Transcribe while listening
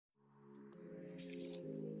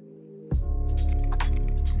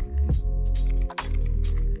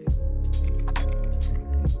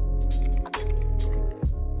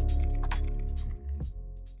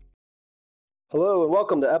Hello and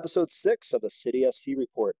welcome to episode 6 of the City SC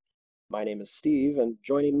Report. My name is Steve, and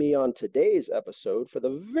joining me on today's episode for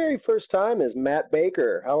the very first time is Matt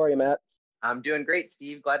Baker. How are you, Matt? I'm doing great,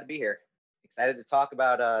 Steve. Glad to be here. Excited to talk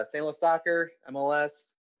about St. Louis soccer,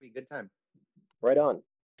 MLS. Be a good time. Right on.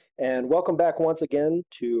 And welcome back once again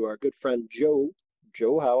to our good friend Joe.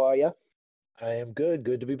 Joe, how are you? I am good.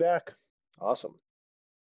 Good to be back. Awesome.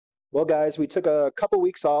 Well, guys, we took a couple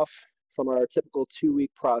weeks off from our typical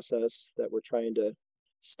 2-week process that we're trying to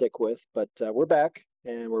stick with, but we're back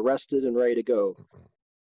and we're rested and ready to go.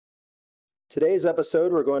 Today's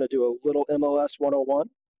episode, we're going to do a little MLS 101.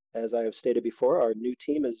 As I have stated before, our new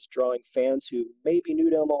team is drawing fans who may be new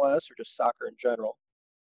to MLS or just soccer in general.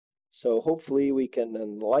 So hopefully we can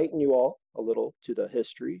enlighten you all a little to the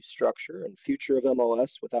history, structure, and future of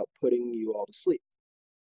MLS without putting you all to sleep.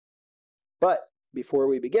 But before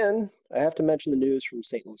we begin, I have to mention the news from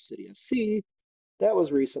St. Louis City SC that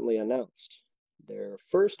was recently announced. Their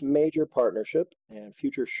first major partnership and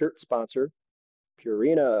future shirt sponsor,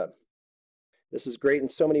 Purina. This is great in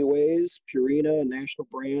so many ways. Purina, a national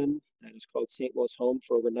brand that has called St. Louis home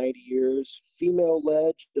for over 90 years,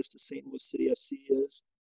 female-led, just as St. Louis City SC is,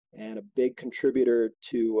 and a big contributor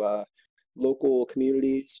to local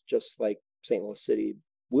communities, just like St. Louis City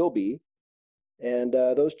will be. And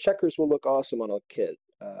those checkers will look awesome on a kit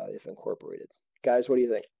if incorporated. Guys, what do you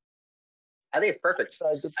think? I think it's perfect.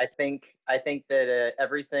 I think that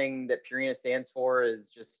everything that Purina stands for is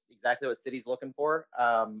just exactly what City's looking for.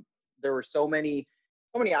 There were so many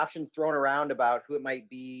options thrown around about who it might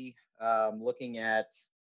be. Looking at,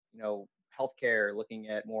 healthcare, looking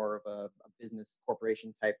at more of a business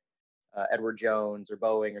corporation type, Edward Jones or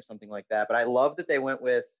Boeing or something like that. But I love that they went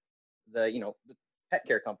with the pet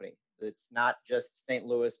care company. It's not just St.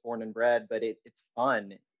 Louis born and bred, but it's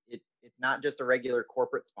fun. It's not just a regular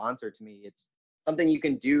corporate sponsor to me. It's something you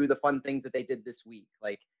can do, the fun things that they did this week.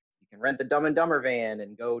 Like you can rent the Dumb and Dumber van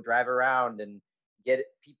and go drive around and get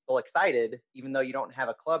people excited, even though you don't have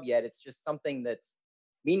a club yet. It's just something that's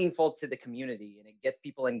meaningful to the community, and it gets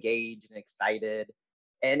people engaged and excited.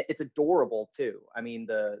 And it's adorable too. I mean,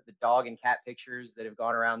 the dog and cat pictures that have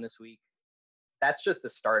gone around this week, that's just the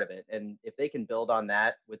start of it. And if they can build on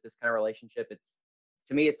that with this kind of relationship,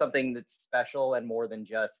 to me, it's something that's special and more than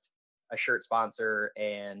just a shirt sponsor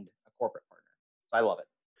and a corporate partner. So I love it.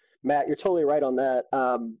 Matt, you're totally right on that.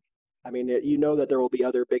 I mean, you know that there will be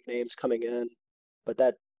other big names coming in, but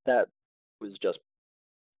that was just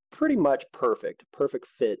pretty much perfect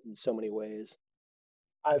fit in so many ways.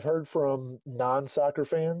 I've heard from non-soccer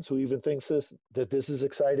fans who even thinks that this is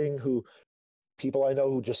exciting, who people I know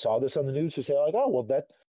who just saw this on the news who say like, oh, well,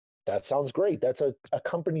 that sounds great. That's a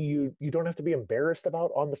company you don't have to be embarrassed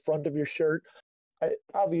about on the front of your shirt.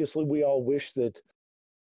 Obviously, we all wish that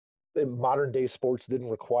modern day sports didn't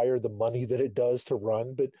require the money that it does to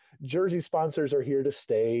run, but jersey sponsors are here to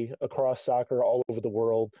stay across soccer all over the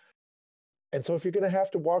world. And so if you're going to have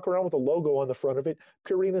to walk around with a logo on the front of it,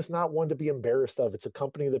 Purina is not one to be embarrassed of. It's a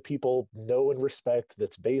company that people know and respect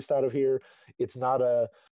that's based out of here. It's not a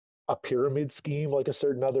pyramid scheme like a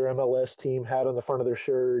certain other MLS team had on the front of their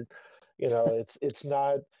shirt. It's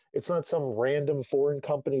not some random foreign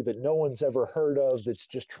company that no one's ever heard of that's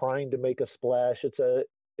just trying to make a splash. It's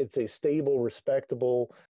a stable,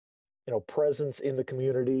 respectable, presence in the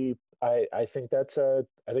community. I think it's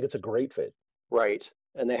a great fit. Right.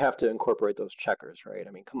 And they have to incorporate those checkers, right?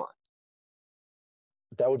 I mean, come on.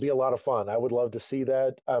 That would be a lot of fun. I would love to see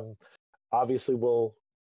that. Obviously,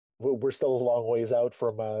 we're still a long ways out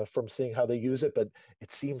from seeing how they use it, but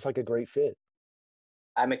it seems like a great fit.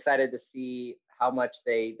 I'm excited to see how much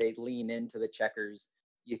they lean into the checkers.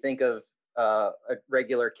 You think of a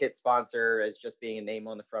regular kit sponsor as just being a name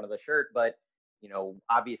on the front of the shirt, but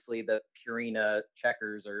obviously the Purina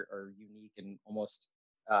checkers are unique and almost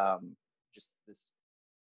just this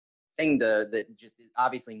thing that just is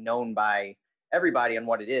obviously known by everybody on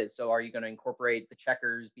what it is. So are you going to incorporate the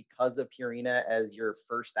checkers because of Purina as your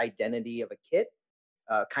first identity of a kit,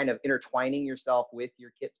 kind of intertwining yourself with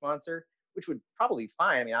your kit sponsor, which would probably be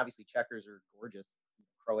fine. I mean, obviously checkers are gorgeous.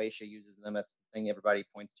 Croatia uses them. That's the thing everybody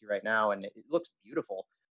points to right now, and it looks beautiful.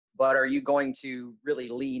 But are you going to really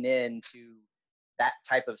lean into that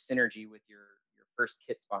type of synergy with your first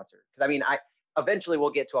kit sponsor? Because I mean, eventually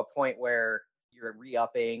we'll get to a point where you're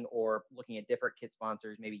re-upping or looking at different kit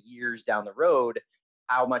sponsors, maybe years down the road.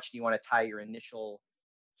 How much do you want to tie your initial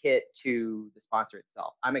kit to the sponsor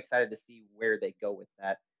itself? I'm excited to see where they go with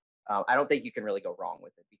that. I don't think you can really go wrong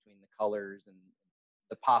with it between the colors and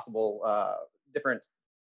the possible different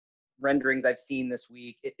renderings I've seen this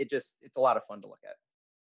week. It's a lot of fun to look at.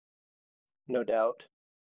 No doubt.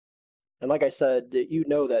 And like I said, you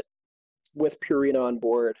know that with Purina on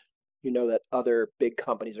board, you know that other big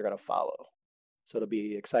companies are going to follow. So it'll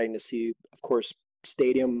be exciting to see, of course,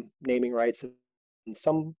 stadium naming rights in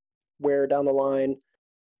somewhere down the line.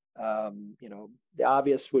 The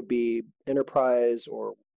obvious would be Enterprise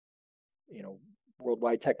or,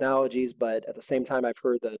 Worldwide Technologies, but at the same time, I've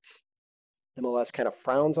heard that MLS kind of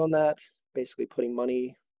frowns on that, basically putting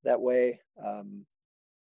money that way.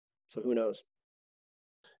 So who knows?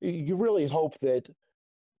 You really hope that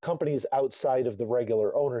companies outside of the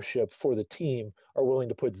regular ownership for the team are willing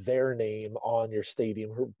to put their name on your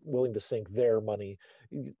stadium, who are willing to sink their money.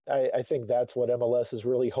 I think that's what MLS is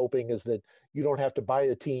really hoping, is that you don't have to buy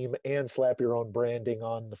a team and slap your own branding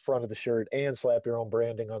on the front of the shirt and slap your own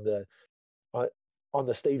branding on the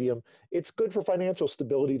stadium. It's good for financial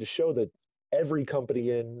stability to show that every company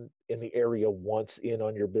in the area wants in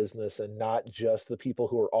on your business, and not just the people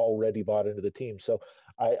who are already bought into the team. So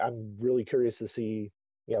I'm really curious to see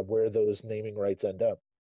where those naming rights end up.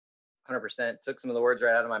 100%. Took some of the words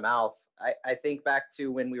right out of my mouth. I think back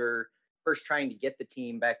to when we were first trying to get the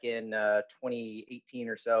team back in 2018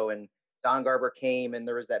 or so, and Don Garber came, and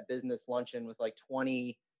there was that business luncheon with like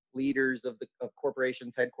 20 leaders of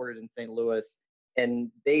corporations headquartered in St. Louis,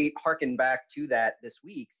 and they harkened back to that this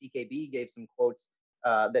week. CKB gave some quotes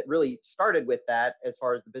that really started with that as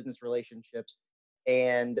far as the business relationships,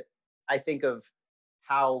 and I think of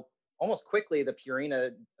how almost quickly the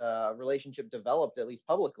Purina relationship developed, at least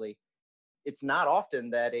publicly. It's not often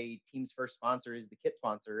that a team's first sponsor is the kit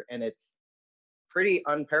sponsor, and it's pretty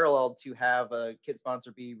unparalleled to have a kit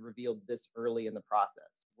sponsor be revealed this early in the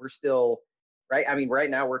process. We're still, right? I mean, right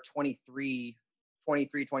now we're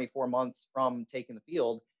 24 months from taking the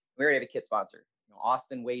field. We already have a kit sponsor.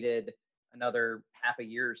 Austin waited another half a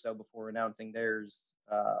year or so before announcing theirs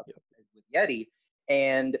with Yeti.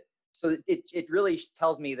 And so it really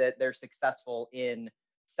tells me that they're successful in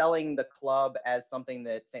selling the club as something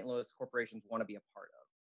that St. Louis corporations want to be a part of.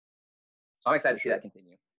 So I'm excited to see that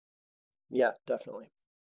continue. Yeah, definitely.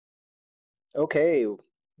 Okay,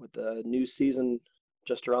 with the new season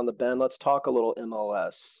just around the bend, let's talk a little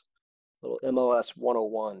MLS, MLS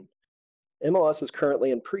 101. MLS is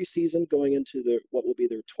currently in preseason, going into what will be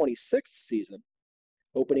their 26th season.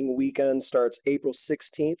 Opening weekend starts April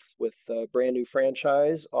 16th with a brand new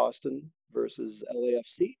franchise, Austin versus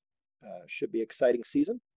LAFC. Should be an exciting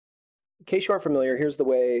season. In case you aren't familiar, here's the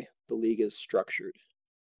way the league is structured.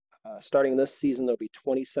 Starting this season, there'll be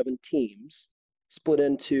 27 teams split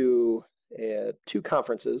into two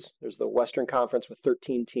conferences. There's the Western Conference with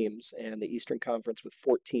 13 teams and the Eastern Conference with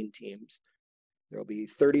 14 teams. There'll be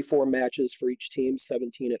 34 matches for each team,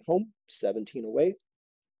 17 at home, 17 away.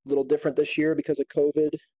 A little different this year because of COVID.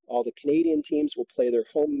 All the Canadian teams will play their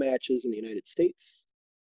home matches in the United States.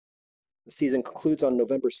 The season concludes on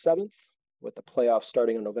November 7th, with the playoffs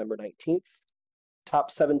starting on November 19th.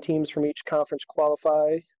 Top 7 teams from each conference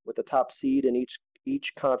qualify, with the top seed in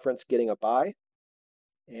each conference getting a bye.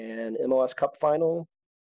 And MLS Cup Final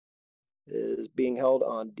is being held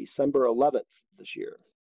on December 11th this year.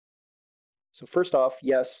 So first off,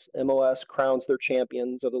 yes, MLS crowns their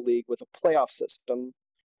champions of the league with a playoff system,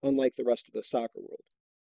 unlike the rest of the soccer world.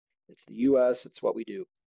 It's the US, it's what we do.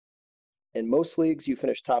 In most leagues, you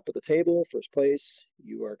finish top of the table, first place.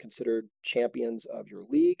 You are considered champions of your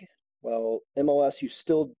league. Well, MLS, you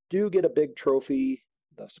still do get a big trophy,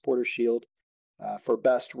 the Supporters' Shield, for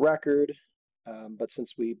best record, but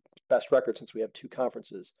since we have 2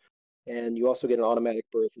 conferences. And you also get an automatic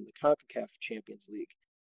berth in the CONCACAF Champions League.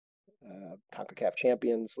 CONCACAF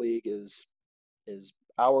Champions League is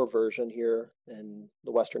our version here in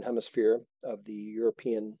the Western Hemisphere of the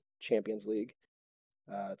European Champions League.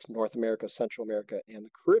 It's North America, Central America, and the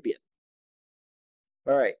Caribbean.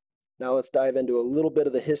 All right, now let's dive into a little bit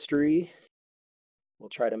of the history. We'll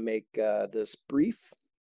try to make this brief.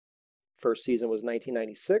 First season was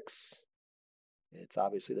 1996. It's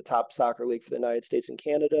obviously the top soccer league for the United States and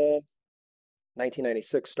Canada.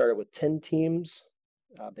 1996 started with 10 teams.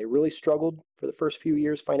 They really struggled for the first few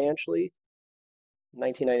years financially. In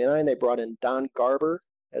 1999, they brought in Don Garber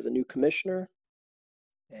as a new commissioner.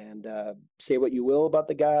 And say what you will about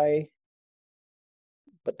the guy,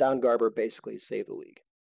 but Don Garber basically saved the league.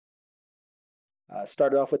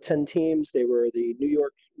 Started off with 10 teams. They were the New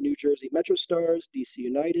York, New Jersey Metro Stars, DC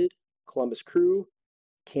United, Columbus Crew,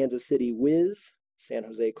 Kansas City Wiz, San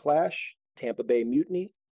Jose Clash, Tampa Bay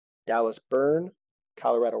Mutiny, Dallas Burn,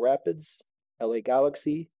 Colorado Rapids, LA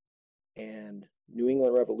Galaxy, and New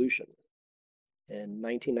England Revolution. In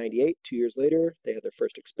 1998, 2 years later, they had their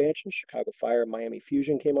first expansion. Chicago Fire, Miami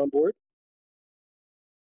Fusion came on board.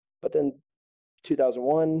 But then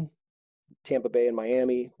 2001, Tampa Bay and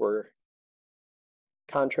Miami were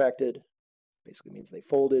contracted. Basically means they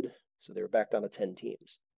folded, so they were back down to 10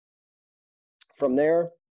 teams. From there,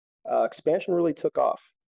 expansion really took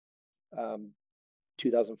off.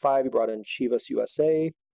 2005, he brought in Chivas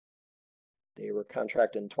USA. They were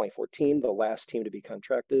contracted in 2014, the last team to be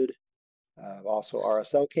contracted. Also,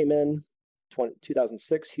 RSL came in.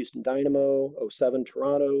 2006, Houston Dynamo. 07,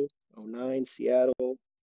 Toronto. 09, Seattle.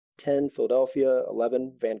 10, Philadelphia.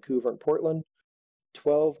 11, Vancouver and Portland.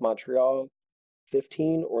 12, Montreal.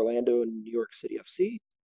 15, Orlando and New York City FC.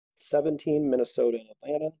 17, Minnesota and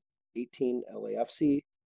Atlanta. 18, LAFC.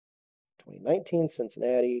 2019,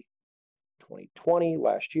 Cincinnati. 2020,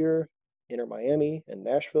 last year, Inter Miami and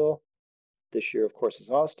Nashville. This year, of course, is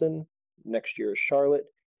Austin. Next year is Charlotte.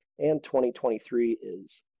 And 2023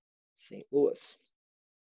 is St. Louis.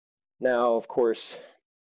 Now, of course,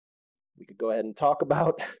 we could go ahead and talk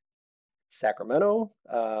about Sacramento.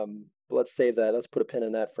 But let's save that. Let's put a pin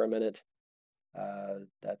in that for a minute.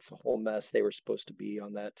 That's a whole mess. They were supposed to be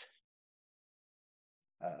on that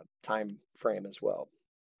time frame as well.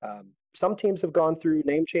 Some teams have gone through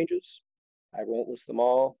name changes. I won't list them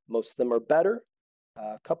all. Most of them are better.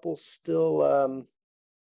 A couple still,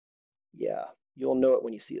 yeah, you'll know it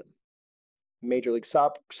when you see them. Major League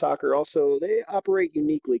Soccer also, they operate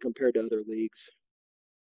uniquely compared to other leagues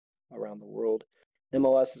around the world.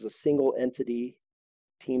 MLS is a single entity,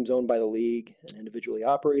 teams owned by the league and individually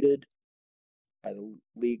operated by the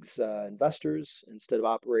league's investors instead of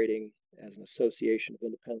operating as an association of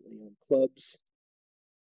independently owned clubs.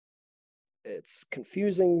 It's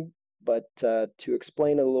confusing, but to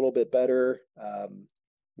explain it a little bit better,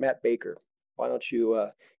 Matt Baker, why don't you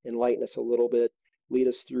enlighten us a little bit, lead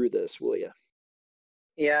us through this, will you?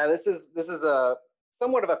 Yeah, this is a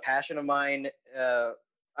somewhat of a passion of mine.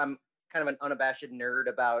 I'm kind of an unabashed nerd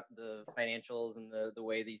about the financials and the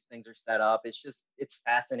way these things are set up. It's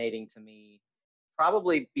fascinating to me,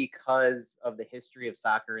 probably because of the history of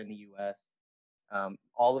soccer in the U.S.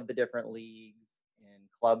 All of the different leagues and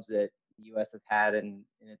clubs that the U.S. has had in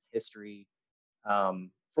its history,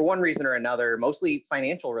 for one reason or another, mostly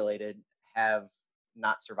financial related, have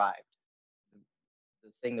not survived.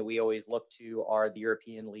 The thing that we always look to are the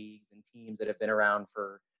European leagues and teams that have been around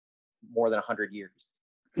for more than 100 years.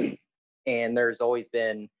 And there's always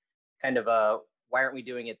been kind of a, why aren't we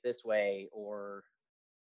doing it this way? Or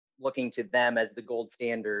looking to them as the gold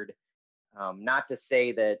standard. Not to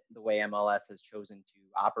say that the way MLS has chosen to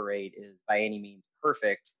operate is by any means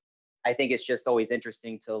perfect. I think it's just always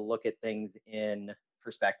interesting to look at things in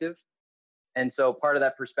perspective. And so part of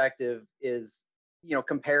that perspective is,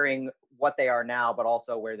 comparing what they are now, but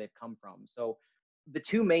also where they've come from. So the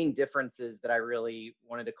two main differences that I really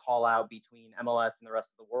wanted to call out between MLS and the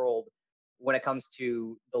rest of the world when it comes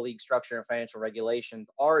to the league structure and financial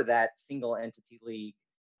regulations are that single entity league,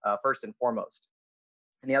 first and foremost.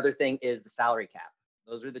 And the other thing is the salary cap.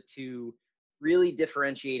 Those are the two really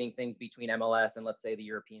differentiating things between MLS and, let's say, the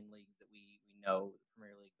European leagues that we know, the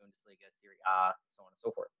Premier League, Bundesliga, Serie A, so on and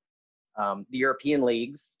so forth. The European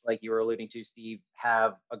leagues, like you were alluding to, Steve,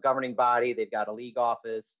 have a governing body, they've got a league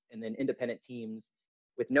office, and then independent teams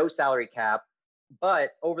with no salary cap.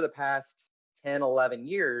 But over the past 10, 11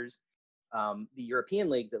 years, the European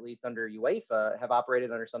leagues, at least under UEFA, have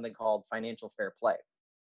operated under something called financial fair play.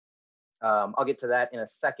 I'll get to that in a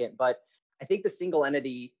second, but I think the single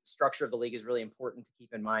entity structure of the league is really important to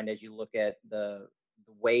keep in mind as you look at the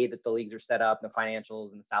way that the leagues are set up, the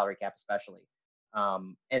financials and the salary cap especially.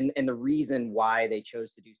 And the reason why they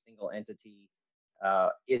chose to do single entity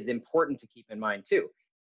is important to keep in mind too.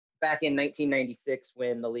 Back in 1996,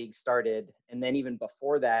 when the league started, and then even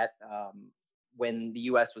before that, when the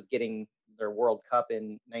U.S. was getting their World Cup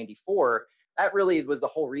in '94, that really was the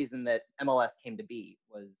whole reason that MLS came to be.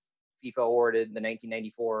 Was FIFA awarded the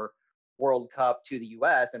 1994 World Cup to the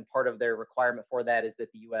U.S., and part of their requirement for that is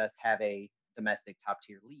that the U.S. have a domestic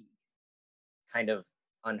top-tier league. Kind of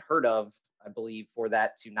unheard of, I believe, for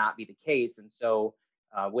that to not be the case. And so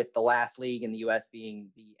with the last league in the US being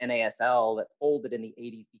the NASL that folded in the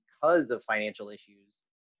 80s because of financial issues,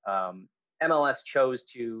 MLS chose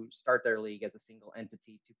to start their league as a single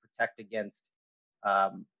entity to protect against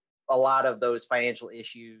a lot of those financial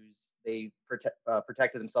issues. They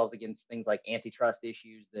protected themselves against things like antitrust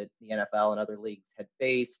issues that the NFL and other leagues had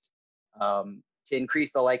faced, to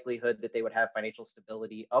increase the likelihood that they would have financial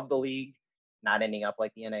stability of the league, not ending up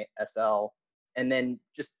like the NASL, and then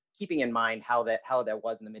just keeping in mind how that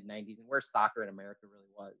was in the mid-90s and where soccer in America really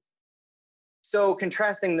was. So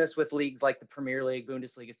contrasting this with leagues like the Premier League,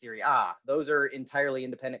 Bundesliga, Serie A, those are entirely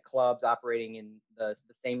independent clubs operating in the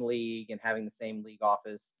same league and having the same league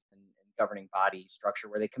office and governing body structure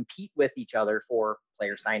where they compete with each other for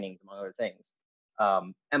player signings, among other things.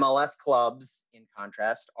 MLS clubs, in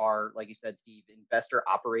contrast, are, like you said, Steve, investor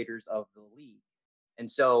operators of the league. And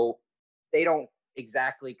so they don't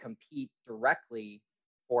exactly compete directly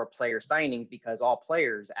for player signings because all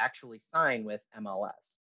players actually sign with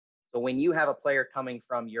MLS. So when you have a player coming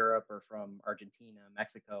from Europe or from Argentina,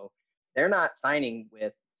 Mexico, they're not signing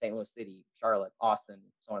with St. Louis City, Charlotte, Austin,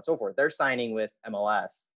 so on and so forth. They're signing with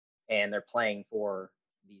MLS and they're playing for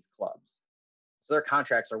these clubs. So their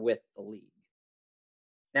contracts are with the league.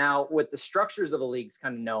 Now, with the structures of the leagues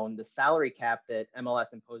kind of known, the salary cap that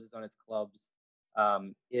MLS imposes on its clubs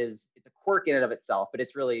it's a quirk in and of itself, but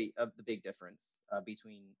it's really the big difference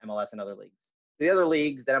between MLS and other leagues. The other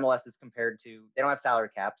leagues that MLS is compared to, they don't have salary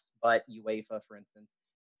caps, but UEFA, for instance,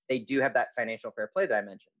 they do have that financial fair play that I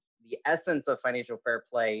mentioned. The essence of financial fair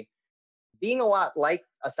play being a lot like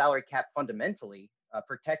a salary cap fundamentally,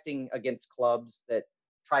 protecting against clubs that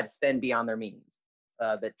try to spend beyond their means.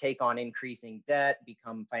 That take on increasing debt,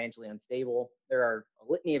 become financially unstable. There are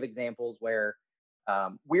a litany of examples where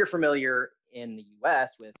we're familiar in the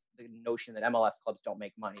US with the notion that MLS clubs don't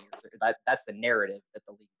make money. That's the narrative that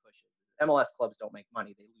the league pushes. MLS clubs don't make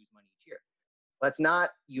money, they lose money each year. That's not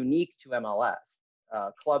unique to MLS.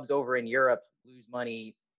 Clubs over in Europe lose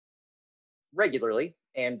money regularly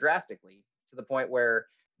and drastically to the point where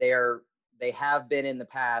they have been in the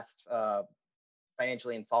past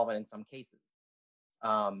financially insolvent in some cases.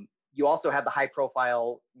 You also have the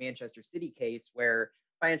high-profile Manchester City case where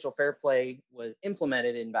financial fair play was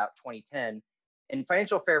implemented in about 2010. And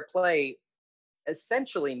financial fair play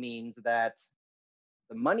essentially means that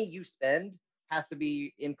the money you spend has to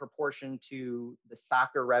be in proportion to the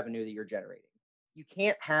soccer revenue that you're generating. You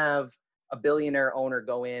can't have a billionaire owner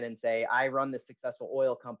go in and say, I run this successful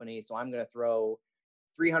oil company, so I'm going to throw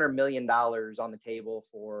 $300 million on the table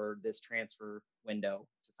for this transfer window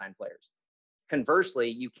to sign players. Conversely,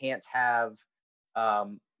 you can't have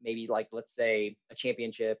maybe, like, let's say, a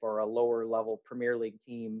championship or a lower level Premier League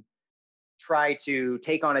team try to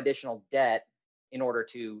take on additional debt in order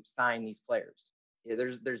to sign these players.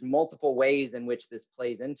 There's multiple ways in which this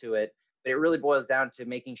plays into it, but it really boils down to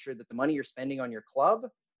making sure that the money you're spending on your club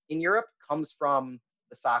in Europe comes from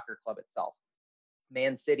the soccer club itself.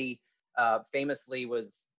 Man City famously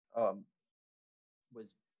was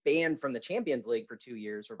banned from the Champions League for 2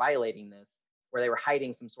 years for violating this, where they were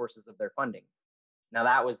hiding some sources of their funding. Now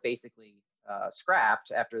that was basically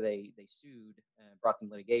scrapped after they sued and brought some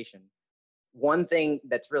litigation. One thing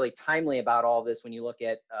that's really timely about all this when you look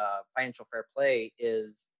at financial fair play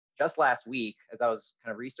is just last week, as I was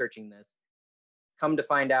kind of researching this, come to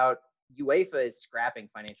find out UEFA is scrapping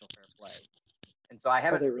financial fair play. And so I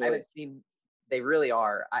haven't seen, they really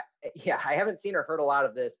are. I haven't seen or heard a lot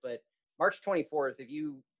of this, but March 24th, if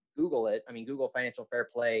you Google it, Google financial fair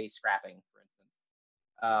play scrapping, for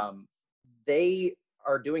instance, they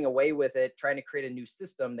are doing away with it, trying to create a new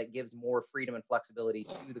system that gives more freedom and flexibility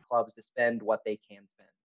to the clubs to spend what they can spend.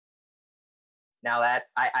 Now that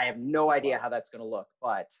I have no idea how that's going to look,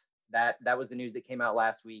 but that was the news that came out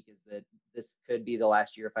last week, is that this could be the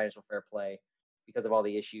last year of financial fair play because of all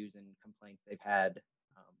the issues and complaints they've had.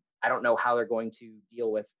 I don't know how they're going to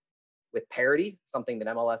deal with parity, something that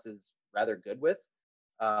MLS is rather good with.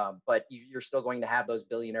 But you're still going to have those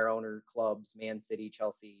billionaire owner clubs, Man City,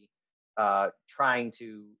 Chelsea, trying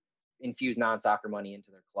to infuse non-soccer money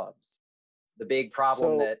into their clubs. The big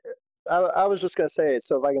problem I was just going to say,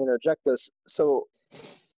 so if I can interject this, so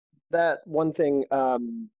that one thing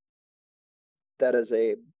that is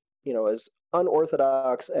as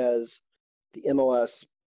unorthodox as the MLS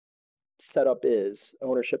setup is,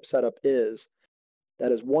 ownership setup is,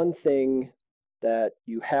 that is one thing that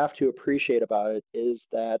you have to appreciate about it, is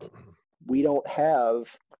that we don't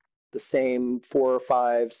have the same 4 or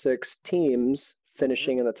 5, 6 teams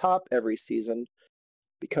finishing in the top every season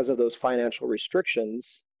because of those financial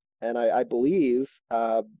restrictions. And I believe,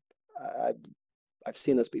 I've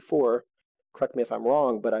seen this before, correct me if I'm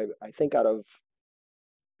wrong, but I think out of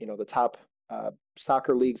the top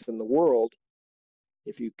soccer leagues in the world,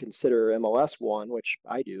 if you consider MLS one, which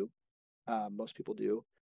I do, most people do,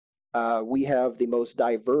 we have the most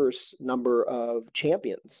diverse number of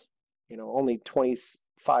champions. Only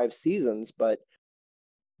 25 seasons, but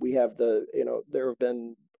we have there have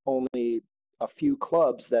been only a few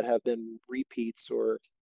clubs that have been repeats or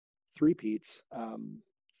three-peats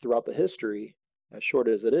throughout the history, as short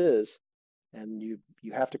as it is. And you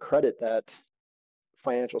have to credit that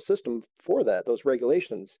financial system for that, those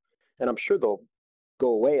regulations. And I'm sure they'll go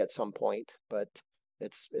away at some point, but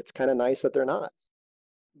it's kind of nice that they're not.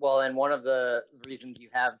 Well, and one of the reasons you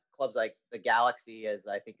have clubs like the Galaxy as,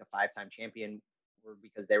 I think, a 5-time champion were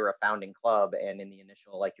because they were a founding club. And in the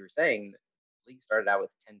initial, like you were saying, the league started out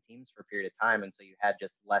with 10 teams for a period of time, and so you had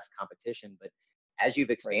just less competition. But as you've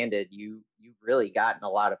expanded, you've really gotten a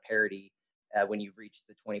lot of parity when you've reached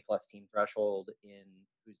the 20 plus team threshold in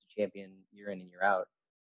who's the champion year in and year out.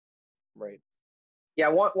 Right. Yeah,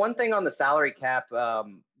 one thing on the salary cap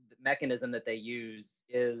the mechanism that they use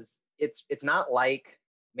is it's not like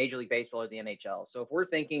Major League Baseball or the NHL. So if we're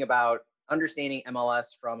thinking about understanding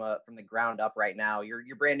MLS from the ground up right now, you're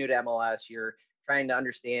brand new to MLS, you're trying to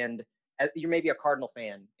understand. You're maybe a Cardinal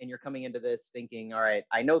fan, and you're coming into this thinking, all right,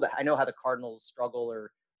 I know how the Cardinals struggle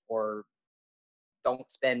or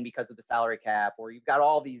don't spend because of the salary cap, or you've got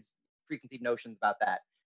all these preconceived notions about that.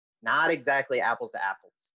 Not exactly apples to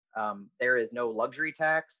apples. There is no luxury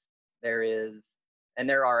tax. There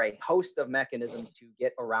are a host of mechanisms to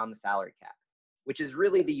get around the salary cap, which is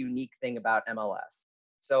really the unique thing about MLS.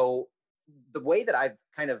 So the way that I've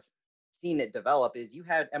kind of seen it develop is you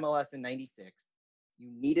had MLS in '96. You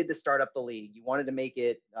needed to start up the league. You wanted to make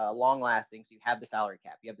it long lasting. So you have the salary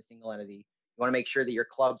cap. You have the single entity. You want to make sure that your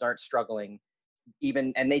clubs aren't struggling.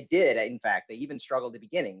 And they did, in fact, they even struggled at the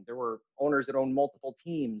beginning. There were owners that owned multiple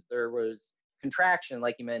teams. There was contraction,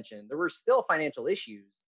 like you mentioned. There were still financial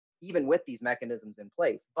issues, even with these mechanisms in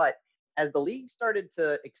place. But as the league started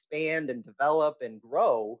to expand and develop and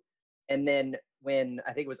grow, and then when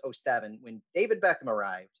I think it was '07, when David Beckham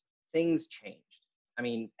arrived, things changed. I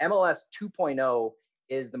mean, MLS 2.0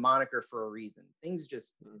 is the moniker for a reason. Things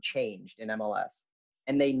just changed in MLS,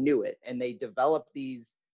 and they knew it, and they developed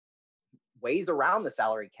these ways around the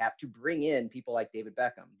salary cap to bring in people like David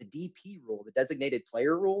Beckham. The DP rule, the designated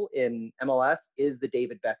player rule in MLS, is the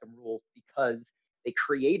David Beckham rule because they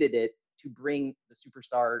created it to bring the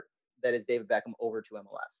superstar that is David Beckham over to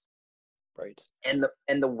MLS. Right. And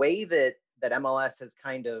the way that MLS has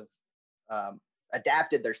kind of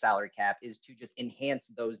adapted their salary cap is to just enhance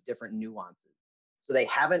those different nuances. So they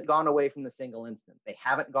haven't gone away from the single instance. They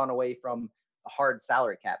haven't gone away from a hard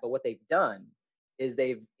salary cap. But what they've done is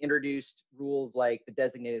they've introduced rules like the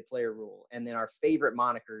designated player rule, and then our favorite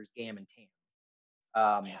monikers, GAM and TAM.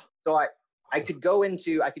 So I could go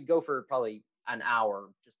for probably an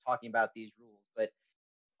hour just talking about these rules, but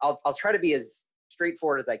I'll try to be as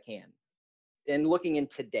straightforward as I can in looking in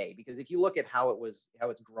today, because if you look at how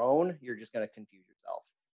it's grown, you're just going to confuse yourself.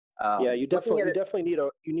 Yeah, you definitely need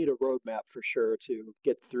a roadmap for sure to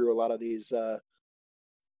get through a lot of these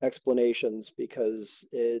explanations, because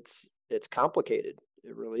it's complicated.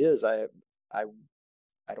 It really is. I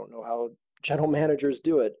don't know how general managers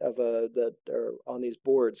do it that are on these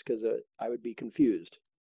boards, because I would be confused.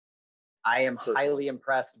 I am highly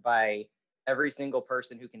impressed by every single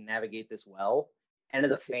person who can navigate this well. And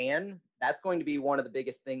as a fan, that's going to be one of the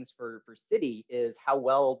biggest things for City, is how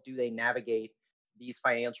well do they navigate these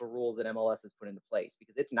financial rules that MLS has put into place,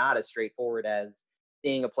 because it's not as straightforward as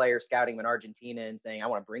seeing a player scouting in Argentina and saying, I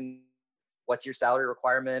want to bring, what's your salary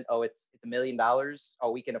requirement? Oh, it's $1 million.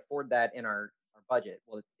 Oh, we can afford that in our budget.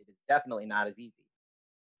 Well, it is definitely not as easy.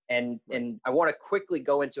 And I want to quickly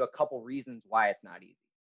go into a couple reasons why it's not easy.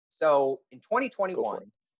 So in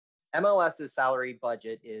 2021, MLS's salary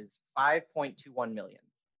budget is $5.21 million,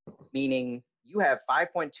 meaning you have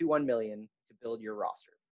 $5.21 million to build your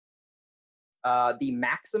roster. The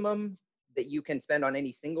maximum that you can spend on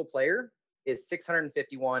any single player is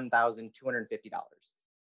 $651,250.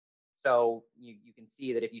 So you can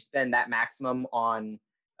see that if you spend that maximum on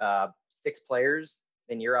 6 players,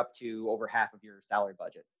 then you're up to over half of your salary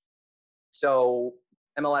budget. So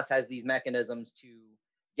MLS has these mechanisms to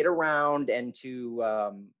get around and to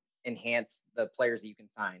enhance the players that you can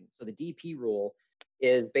sign. So the DP rule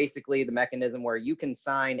is basically the mechanism where you can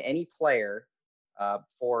sign any player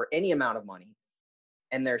for any amount of money,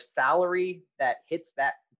 and their salary that hits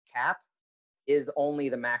that cap is only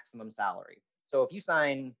the maximum salary. So if you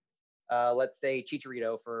sign, let's say,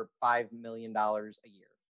 Chicharito for $5 million a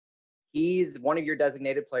year, he's one of your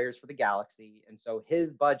designated players for the Galaxy, and so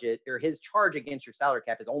his budget or his charge against your salary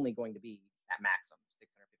cap is only going to be that maximum, $651,000.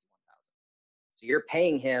 So you're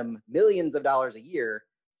paying him millions of dollars a year,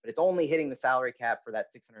 but it's only hitting the salary cap for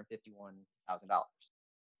that $651,000.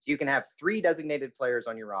 So you can have 3 designated players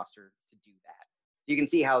on your roster to do that. So you can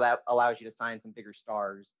see how that allows you to sign some bigger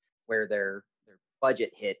stars where their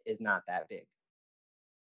budget hit is not that big.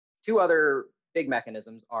 2 other big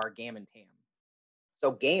mechanisms are GAM and TAM.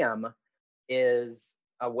 So GAM is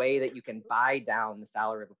a way that you can buy down the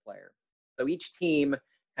salary of a player. So each team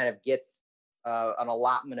kind of gets an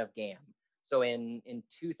allotment of GAM. So in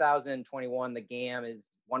 2021, the GAM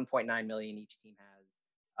is 1.9 million each team has.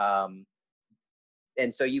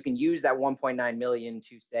 And so you can use that 1.9 million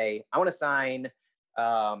to say, I want to sign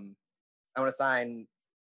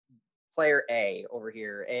player A over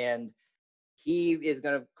here, and he is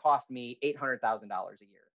going to cost me $800,000 a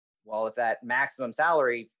year. Well, if that maximum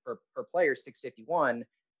salary per player is 651,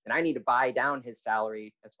 then I need to buy down his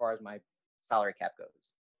salary as far as my salary cap goes.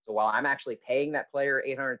 So while I'm actually paying that player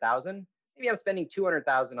 800,000, maybe I'm spending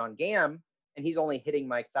 200,000 on GAM, and he's only hitting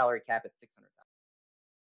my salary cap at 600,000.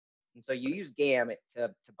 And so you use GAM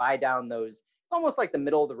to buy down those. It's almost like the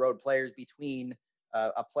middle of the road players between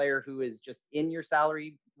a player who is just in your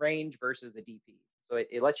salary range versus a DP. So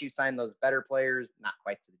it lets you sign those better players, not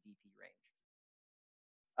quite to the DP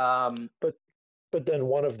range. But then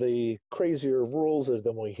one of the crazier rules is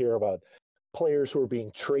then we hear about players who are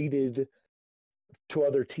being traded to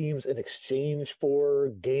other teams in exchange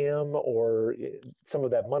for GAM or some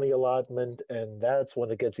of that money allotment, and that's when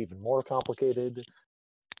it gets even more complicated.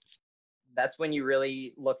 That's when you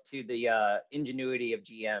really look to the ingenuity of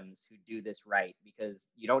GMs who do this right, because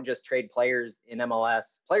you don't just trade players in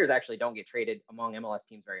MLS. Players actually don't get traded among MLS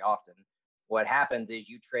teams very often. What happens is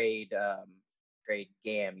you trade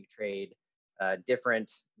GAM, you trade different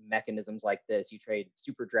mechanisms like this. You trade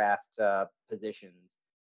super draft positions.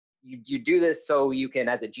 You do this so you can,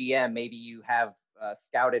 as a GM, maybe you have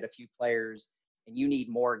scouted a few players and you need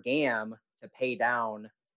more GAM to pay down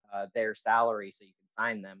their salary so you can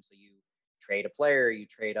sign them. So you trade a player, you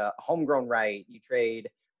trade a homegrown right, you trade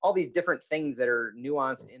all these different things that are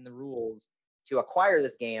nuanced in the rules to acquire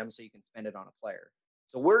this GAM so you can spend it on a player.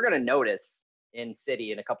 So we're going to notice in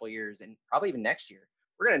City in a couple of years, and probably even next year,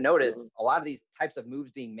 we're going to notice a lot of these types of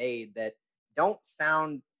moves being made that don't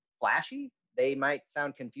sound flashy. They might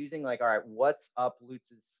sound confusing, like, all right, what's up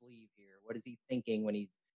Lutz's sleeve here? What is he thinking when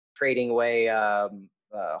he's trading away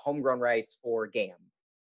homegrown rights for GAM?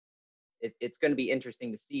 It's going to be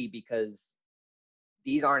interesting to see, because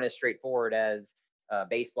these aren't as straightforward as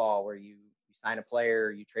baseball, where you sign a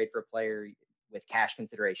player, you trade for a player with cash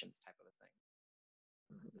considerations type of a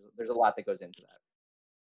thing. There's a lot that goes into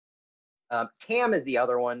that. TAM is the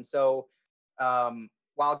other one. So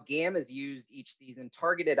while GAM is used each season,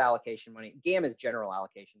 targeted allocation money, GAM is general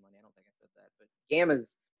allocation money. I don't think I said that, but GAM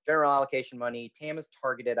is general allocation money. TAM is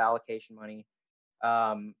targeted allocation money.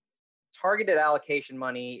 Targeted allocation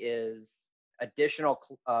money is additional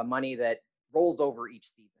money that rolls over each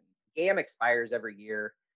season. GAM expires every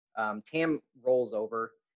year. TAM rolls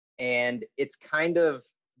over, and it's kind of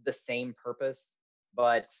the same purpose,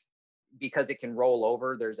 but because it can roll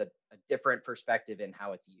over, there's a different perspective in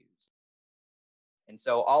how it's used. And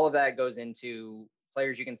so all of that goes into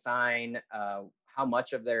players you can sign, how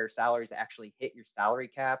much of their salaries actually hit your salary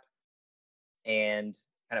cap, and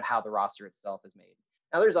kind of how the roster itself is made.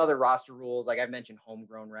 Now, there's other roster rules, like I've mentioned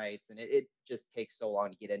homegrown rights, and it just takes so long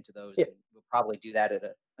to get into those. Yeah. And we'll probably do that at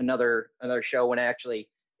another show when it actually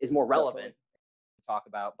is more relevant to talk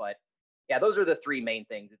about. But yeah, those are the three main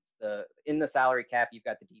things. It's in the salary cap, you've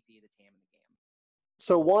got the DP, the TAM, and the GAM.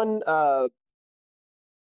 So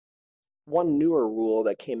one newer rule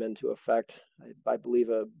that came into effect, I believe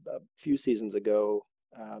a few seasons ago,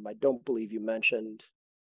 I don't believe you mentioned,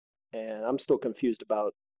 and I'm still confused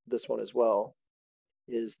about this one as well,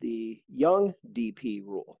 is the young DP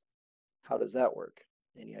rule. How does that work?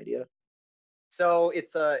 Any idea? So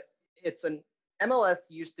it's an MLS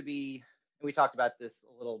used to be, and we talked about this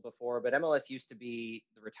a little before, but MLS used to be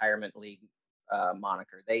the retirement league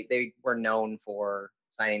moniker. They were known for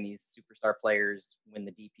signing these superstar players when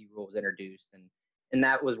the DP rule was introduced, and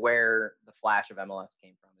that was where the flash of MLS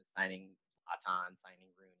came from, is signing Zlatan, signing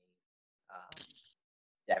Rooney,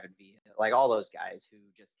 David Villa, like all those guys who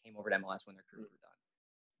just came over to MLS when their careers were done.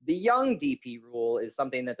 The young DP rule is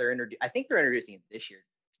something that I think they're introducing it this year,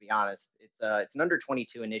 to be honest. It's an under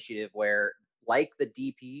 22 initiative where, like the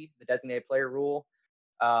DP, the designated player rule,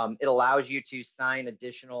 it allows you to sign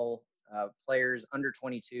additional players under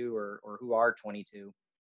 22 or who are 22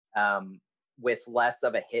 with less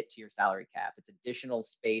of a hit to your salary cap. It's additional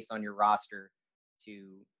space on your roster to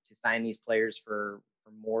sign these players for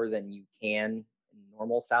more than you can in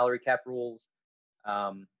normal salary cap rules.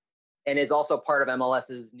 And is also part of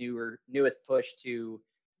MLS's newest push to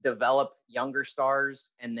develop younger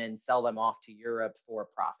stars and then sell them off to Europe for a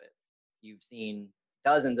profit. You've seen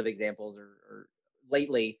dozens of examples or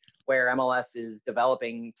lately where MLS is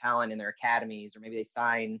developing talent in their academies, or maybe they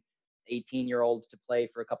sign 18-year-olds to play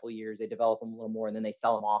for a couple of years, they develop them a little more, and then they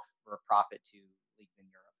sell them off for a profit to leagues in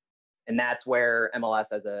Europe. And that's where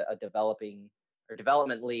MLS as a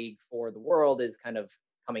development league for the world is kind of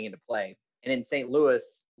coming into play. And in St.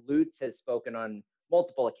 Louis, Lutz has spoken on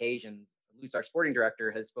multiple occasions. Lutz, our sporting director,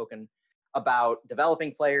 has spoken about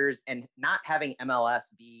developing players and not having MLS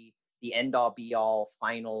be the end-all, be-all,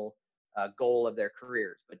 final goal of their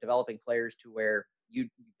careers, but developing players to where You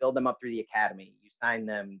build them up through the academy, you sign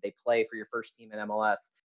them, they play for your first team in MLS,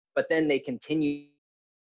 but then they continue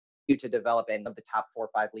to develop in of the top 4 or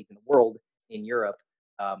 5 leagues in the world in Europe.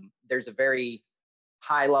 There's a very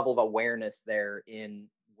high level of awareness there in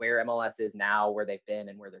where MLS is now, where they've been,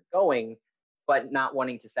 and where they're going, but not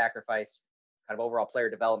wanting to sacrifice kind of overall player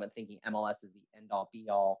development, thinking MLS is the end all be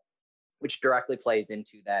all, which directly plays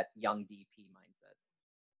into that young DP mindset.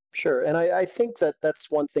 Sure, and I think that that's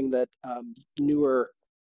one thing that newer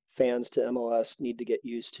fans to MLS need to get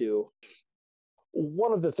used to.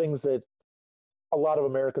 One of the things that a lot of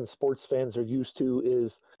American sports fans are used to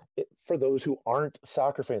is, for those who aren't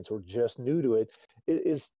soccer fans or just new to it,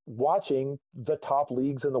 is watching the top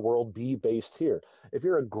leagues in the world be based here. If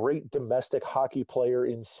you're a great domestic hockey player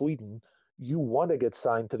in Sweden, you want to get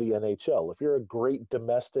signed to the NHL. If you're a great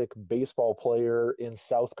domestic baseball player in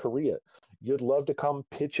South Korea, you'd love to come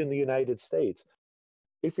pitch in the United States.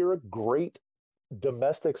 If you're a great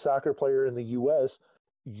domestic soccer player in the US,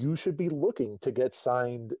 you should be looking to get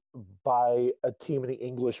signed by a team in the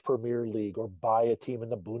English Premier League or by a team in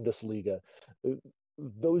the Bundesliga.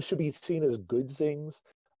 Those should be seen as good things.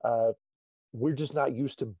 We're just not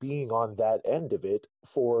used to being on that end of it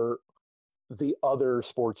for the other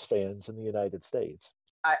sports fans in the United States.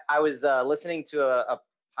 I was listening to a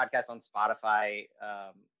podcast on Spotify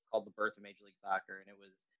called The Birth of Major League Soccer, and it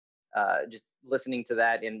was just listening to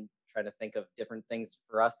that and trying to think of different things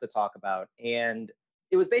for us to talk about. And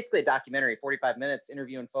it was basically a documentary, 45 minutes,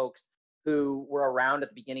 interviewing folks who were around at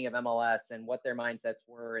the beginning of MLS and what their mindsets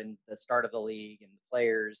were and the start of the league and the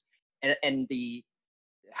players and the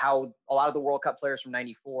how a lot of the World Cup players from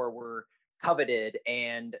 '94 were coveted,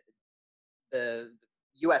 and the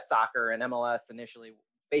U.S. soccer and MLS initially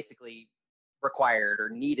basically required or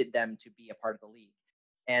needed them to be a part of the league.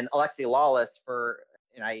 And Alexi Lalas,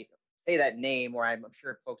 and I say that name where I'm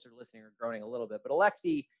sure folks are listening are groaning a little bit, but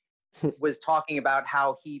Alexi was talking about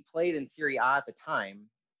how he played in Serie A at the time.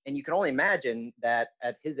 And you can only imagine that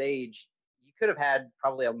at his age, you could have had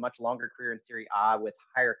probably a much longer career in Serie A with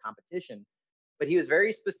higher competition. But he was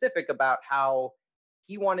very specific about how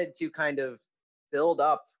he wanted to kind of build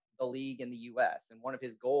up the league in the US. And one of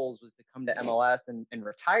his goals was to come to MLS and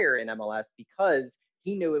retire in MLS because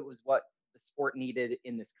he knew it was what the sport needed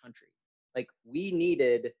in this country. Like, we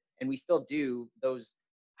needed, and we still do, those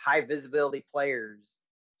high visibility players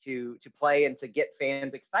to play and to get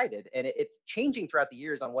fans excited. And it's changing throughout the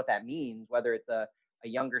years on what that means, whether it's a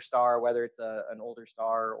younger star, whether it's an older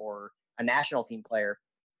star or a national team player.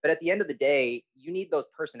 But at the end of the day, you need those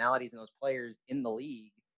personalities and those players in the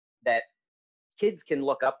league that kids can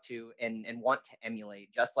look up to and want to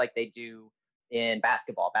emulate, just like they do in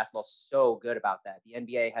basketball. Basketball's so good about that. The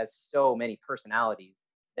NBA has so many personalities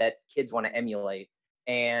that kids want to emulate.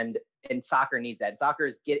 And soccer needs that. And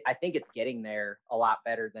soccer I think it's getting there a lot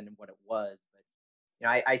better than what it was. But you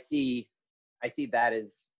know, I see that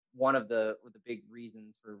as one of the big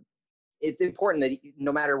reasons for it's important that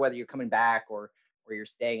no matter whether you're coming back or you're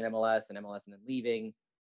staying in MLS and then leaving,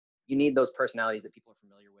 you need those personalities that people are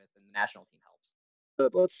familiar with, and the national team helps.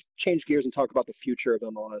 Let's change gears and talk about the future of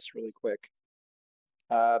MLS really quick.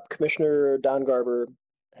 Commissioner Don Garber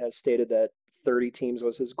has stated that 30 teams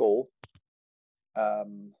was his goal.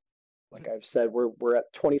 Like I've said, we're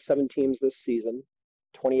at 27 teams this season,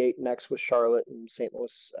 28 next with Charlotte and St.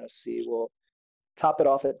 Louis SC. We'll top it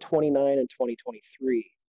off at 29 in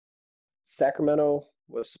 2023. Sacramento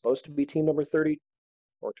was supposed to be team number 30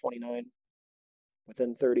 or 29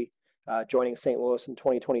 within 30, joining St. Louis in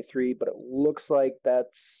 2023, but it looks like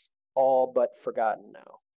that's all but forgotten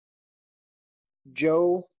now.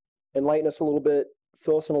 Joe, enlighten us a little bit,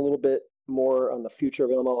 fill us in a little bit more on the future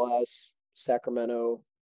of MLS, Sacramento,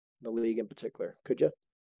 the league in particular, could you?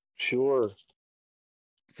 Sure.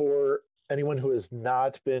 For anyone who has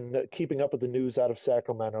not been keeping up with the news out of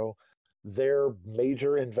Sacramento, their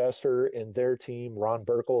major investor in their team, Ron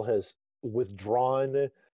Burkle, has withdrawn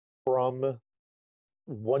from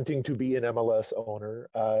wanting to be an MLS owner.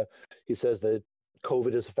 He says that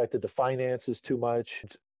COVID has affected the finances too much.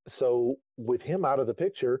 So with him out of the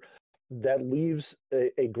picture, that leaves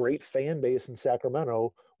a great fan base in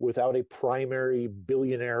Sacramento without a primary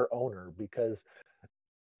billionaire owner, because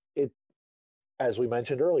as we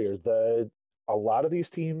mentioned earlier, a lot of these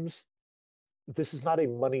teams, this is not a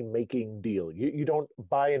money-making deal. You don't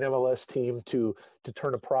buy an MLS team to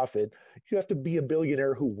turn a profit. You have to be a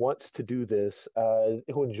billionaire who wants to do this,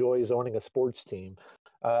 who enjoys owning a sports team,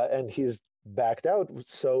 and he's backed out.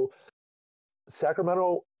 So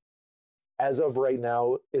Sacramento, as of right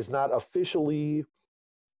now, is not officially,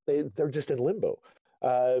 they're just in limbo.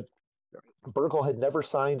 Burkle had never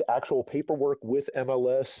signed actual paperwork with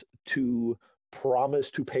MLS to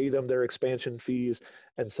promised to pay them their expansion fees.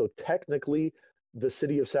 And so technically, the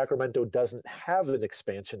city of Sacramento doesn't have an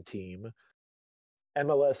expansion team.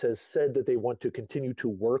 MLS has said that they want to continue to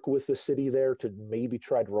work with the city there to maybe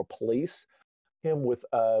try to replace him with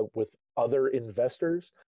other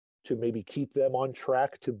investors to maybe keep them on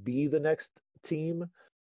track to be the next team.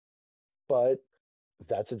 But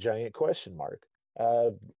that's a giant question mark.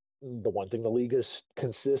 The one thing the league has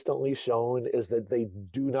consistently shown is that they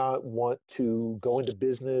do not want to go into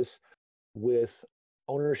business with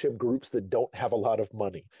ownership groups that don't have a lot of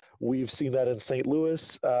money. We've seen that in St.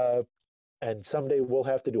 Louis, and someday we'll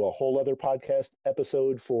have to do a whole other podcast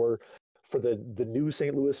episode for the new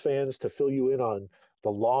St. Louis fans to fill you in on the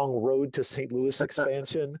long road to St. Louis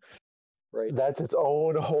expansion. Right. That's its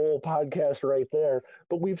own whole podcast right there.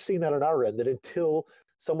 But we've seen that on our end, that until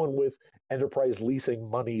someone with enterprise leasing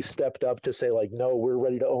money stepped up to say, like, no, we're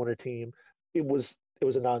ready to own a team, it was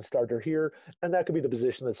a non-starter here. And that could be the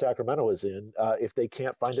position that Sacramento is in if they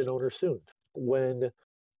can't find an owner soon. When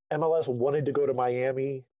MLS wanted to go to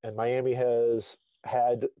Miami, and Miami has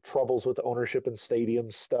had troubles with ownership and stadium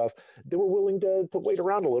stuff, they were willing to wait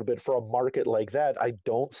around a little bit for a market like that. I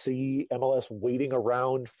don't see MLS waiting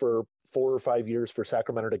around for 4 or 5 years for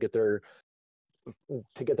Sacramento to get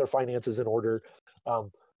their finances in order.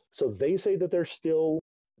 So they say that they're still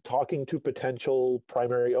talking to potential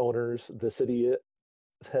primary owners. The city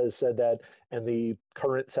has said that, and the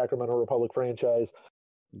current Sacramento Republic franchise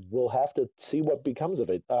will have to see what becomes of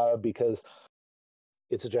it because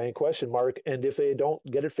it's a giant question mark. And if they don't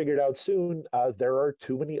get it figured out soon, there are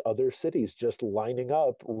too many other cities just lining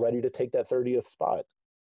up ready to take that 30th spot.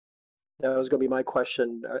 That was going to be my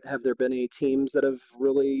question. Have there been any teams that have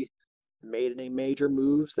really made any major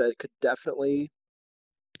moves that could definitely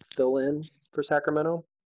fill in for Sacramento?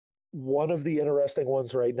 One of the interesting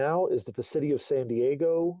ones right now is that the city of San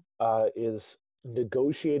Diego is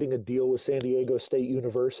negotiating a deal with San Diego State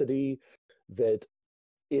University that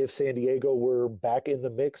if San Diego were back in the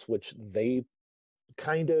mix, which they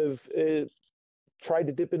kind of tried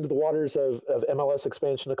to dip into the waters of MLS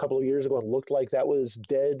expansion a couple of years ago and looked like that was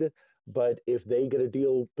dead. But if they get a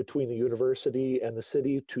deal between the university and the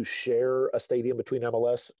city to share a stadium between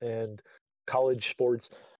MLS and college sports,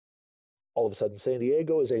 all of a sudden San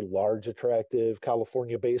Diego is a large, attractive,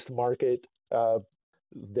 California-based market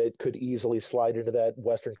that could easily slide into that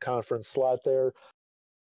Western Conference slot there.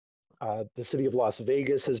 The city of Las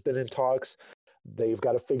Vegas has been in talks. They've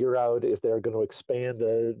got to figure out if they're going to expand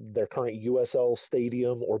their current USL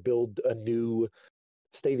stadium or build a new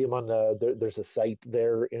stadium on there's a site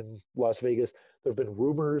there in Las Vegas. There have been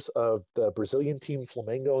rumors of the Brazilian team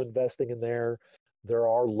Flamengo investing in there. There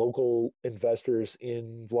are local investors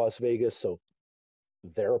in Las Vegas, so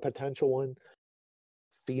they're a potential one.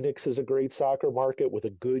 Phoenix is a great soccer market with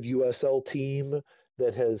a good USL team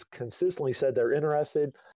that has consistently said they're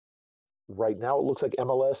interested. Right now, it looks like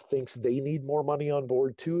MLS thinks they need more money on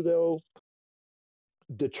board too, though.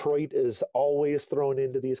 Detroit is always thrown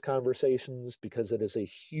into these conversations because it is a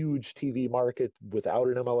huge TV market without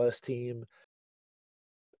an MLS team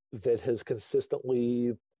that has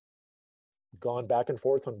consistently gone back and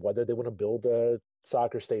forth on whether they want to build a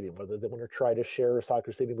soccer stadium, whether they want to try to share a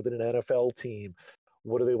soccer stadium with an NFL team.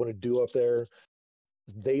 What do they want to do up there?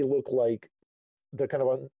 They look like they're kind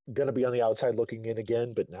of going to be on the outside looking in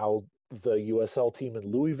again, but now the USL team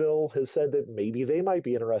in Louisville has said that maybe they might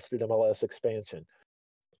be interested in MLS expansion.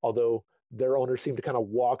 Although their owners seem to kind of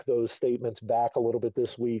walk those statements back a little bit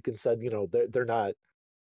this week and said, they're not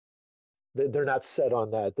set on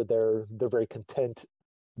that they're very content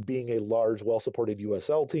being a large, well-supported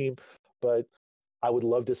USL team. But I would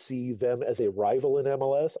love to see them as a rival in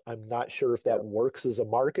MLS. I'm not sure if that works as a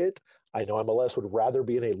market. I know MLS would rather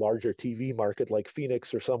be in a larger TV market like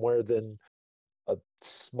Phoenix or somewhere than a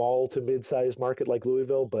small to mid-sized market like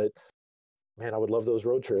Louisville. But man, I would love those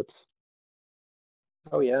road trips.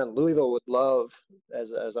 Oh yeah, and Louisville would love,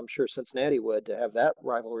 as I'm sure Cincinnati would, to have that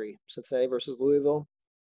rivalry, Cincinnati versus Louisville.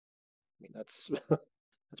 I mean, that's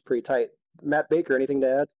that's pretty tight. Matt Baker, anything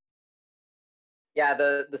to add? Yeah,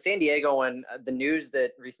 the San Diego one, the news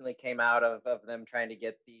that recently came out of them trying to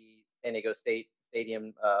get the San Diego State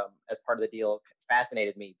Stadium as part of the deal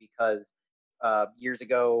fascinated me because years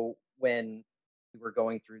ago when we were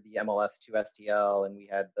going through the MLS 2 STL and we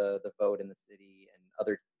had the vote in the city and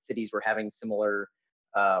other cities were having similar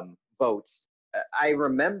votes. I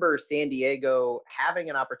remember San Diego having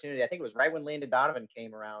an opportunity. I think it was right when Landon Donovan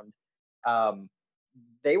came around.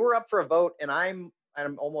 They were up for a vote, and I'm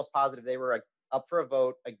almost positive they were up for a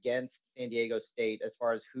vote against San Diego State as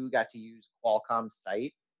far as who got to use Qualcomm's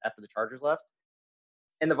site after the Chargers left.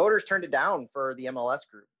 And the voters turned it down for the MLS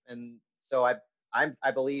group. And So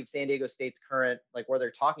I believe San Diego State's current, like where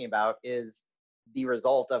they're talking about, is the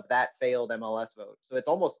result of that failed MLS vote. So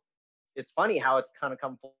it's funny how it's kind of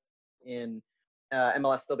come in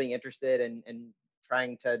MLS still being interested and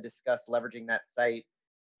trying to discuss leveraging that site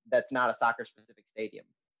that's not a soccer specific stadium.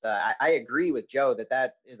 So I agree with Joe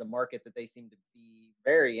that is a market that they seem to be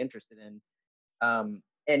very interested in.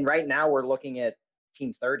 And right now we're looking at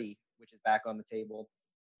Team 30, which is back on the table.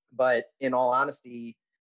 But in all honesty,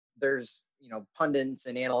 there's, pundits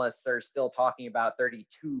and analysts are still talking about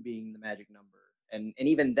 32 being the magic number. And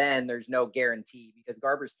even then, there's no guarantee, because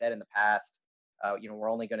Garber said in the past, we're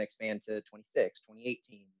only going to expand to 26, 28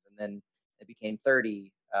 teams, and then it became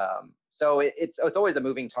 30. So it's always a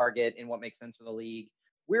moving target in what makes sense for the league.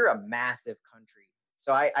 We're a massive country,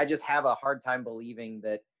 so I just have a hard time believing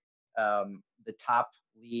that the top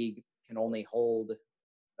league can only hold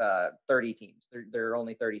 30 teams. There are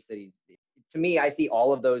only 30 cities. To me, I see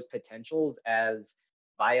all of those potentials as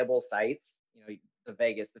viable sites. The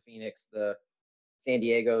Vegas, the Phoenix, the San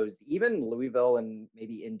Diego's, even Louisville, and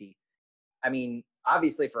maybe Indy. I mean,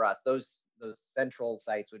 obviously for us, those central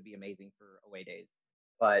sites would be amazing for away days.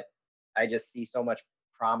 But I just see so much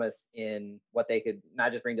promise in what they could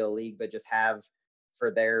not just bring to the league, but just have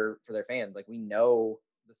for their fans. Like, we know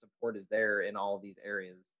the support is there in all of these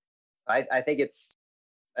areas. I think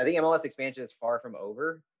MLS expansion is far from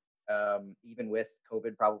over, even with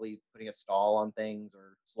COVID probably putting a stall on things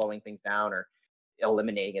or slowing things down or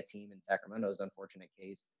eliminating a team in Sacramento's unfortunate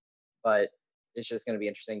case. But it's just going to be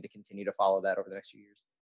interesting to continue to follow that over the next few years.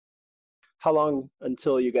 How long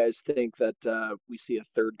until you guys think that we see a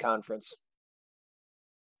third conference?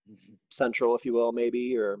 Central, if you will,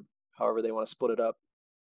 maybe, or however they want to split it up.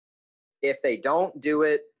 If they don't do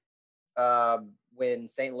it when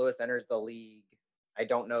St. Louis enters the league, I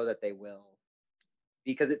don't know that they will,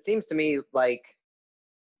 because it seems to me like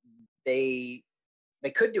they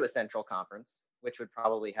could do a Central Conference, which would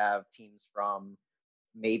probably have teams from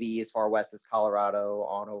maybe as far west as Colorado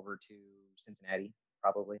on over to Cincinnati,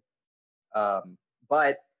 probably.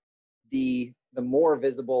 But the more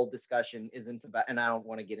visible discussion isn't about, and I don't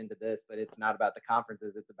want to get into this, but it's not about the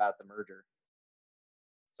conferences, it's about the merger.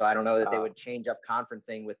 So I don't know that they would change up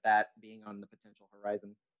conferencing with that being on the potential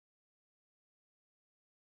horizon.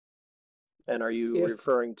 And are you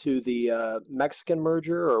referring to the Mexican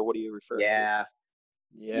merger, or what are you referring to?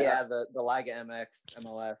 Yeah, the Liga MX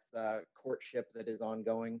MLS courtship that is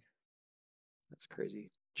ongoing. That's crazy.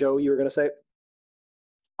 Joe, you were going to say?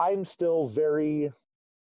 I'm still very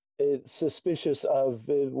suspicious of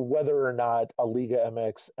whether or not a Liga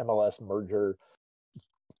MX MLS merger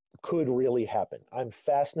could really happen. I'm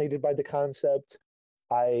fascinated by the concept.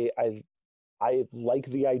 I like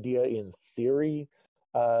the idea in theory,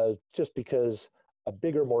 just because a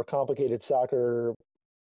bigger, more complicated soccer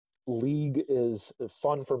league is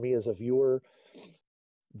fun for me as a viewer.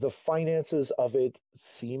 The finances of it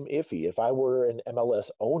seem iffy. If I were an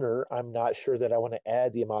MLS owner, I'm not sure that I want to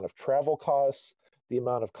add the amount of travel costs, the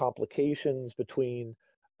amount of complications between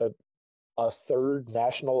a third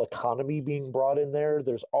national economy being brought in there.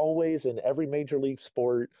 There's always, in every major league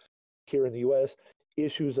sport here in the US,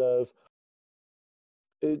 issues of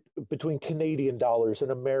between Canadian dollars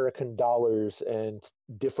and American dollars and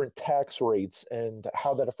different tax rates and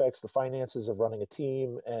how that affects the finances of running a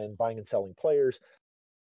team and buying and selling players.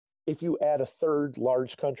 If you add a third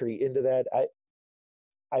large country into that,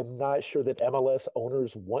 I'm not sure that MLS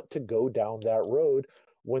owners want to go down that road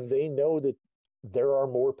when they know that there are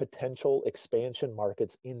more potential expansion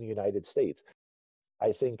markets in the United States.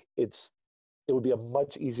 I think it would be a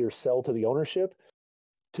much easier sell to the ownership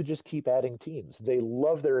to just keep adding teams. They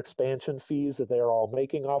love their expansion fees that they're all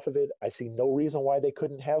making off of it. I see no reason why they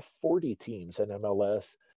couldn't have 40 teams in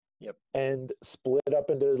MLS and split up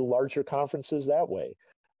into larger conferences that way.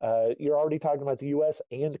 You're already talking about the US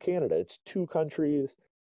and Canada. It's two countries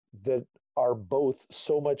that are both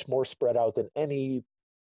so much more spread out than any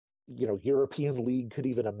European league could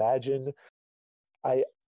even imagine. I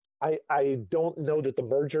don't know that the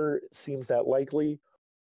merger seems that likely,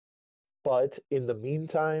 but in the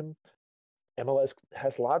meantime, MLS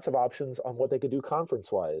has lots of options on what they could do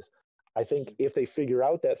conference-wise. I think if they figure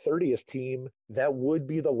out that 30th team, that would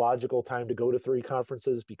be the logical time to go to 3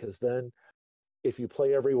 conferences, because then if you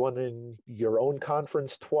play everyone in your own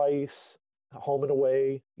conference twice, home and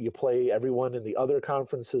away, you play everyone in the other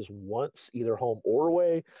conferences once, either home or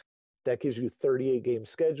away, that gives you 38-game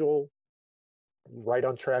schedule, right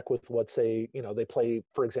on track with what, say, they play,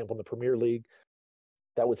 for example, in the Premier League.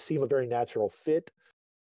 That would seem a very natural fit.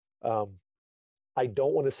 I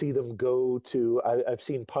don't want to see them go to, I've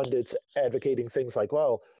seen pundits advocating things like,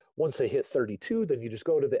 well, once they hit 32, then you just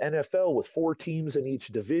go to the NFL with 4 teams in each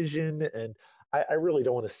division. And I really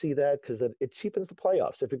don't want to see that because it cheapens the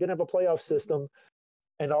playoffs. If you're going to have a playoff system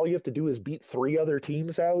and all you have to do is beat 3 other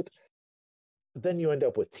teams out, then you end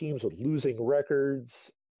up with teams with losing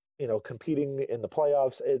records, competing in the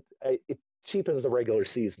playoffs. It cheapens the regular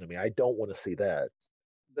season to me. I don't want to see that.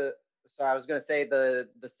 So I was going to say the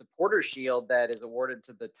supporter shield that is awarded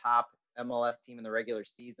to the top MLS team in the regular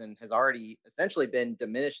season has already essentially been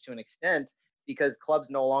diminished to an extent because clubs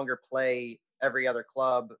no longer play every other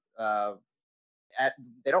club.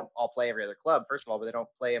 They don't all play every other club, first of all, but they don't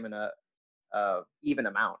play them in a even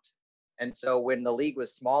amount. And so when the league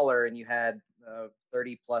was smaller and you had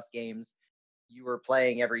 30 plus games, you were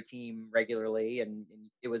playing every team regularly, and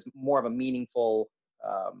it was more of a meaningful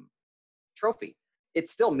trophy.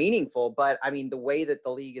 It's still meaningful, but I mean, the way that the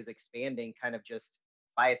league is expanding kind of just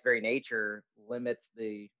by its very nature limits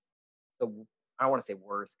the I don't want to say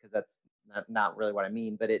worth because that's not really what I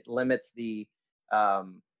mean, but it limits the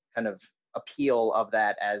kind of appeal of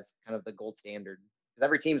that as kind of the gold standard. Because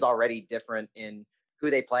every team's already different in who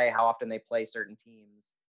they play, how often they play certain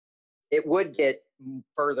teams. It would get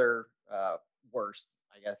further worse,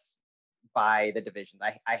 I guess, by the divisions.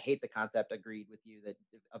 I hate the concept, agreed with you, that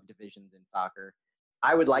of divisions in soccer.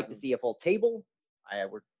 I would like to see a full table.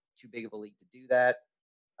 We're too big of a league to do that.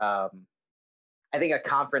 I think a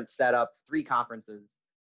conference setup, 3 conferences,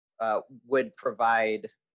 would provide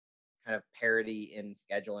kind of parity in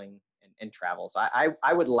scheduling and travel. So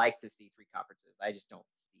I would like to see 3 conferences. I just don't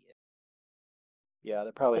see it. Yeah,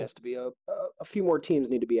 there probably has to be a few more teams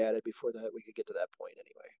need to be added before that we could get to that point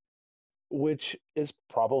anyway. Which is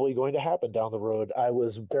probably going to happen down the road. I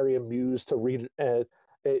was very amused to read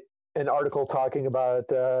an article talking about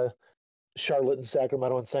Charlotte and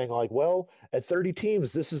Sacramento and saying like, well, at 30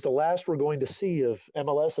 teams, this is the last we're going to see of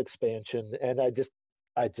MLS expansion. And I just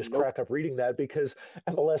crack up reading that because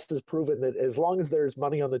MLS has proven that as long as there's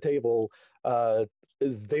money on the table,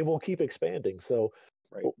 they will keep expanding. So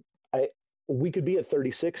we could be at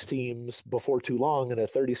 36 teams before too long, and at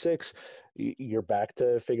 36, you're back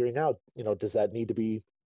to figuring out, does that need to be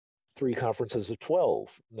 3 conferences of 12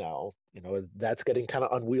 now? That's getting kind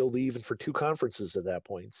of unwieldy even for 2 conferences at that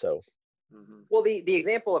point. So, well, the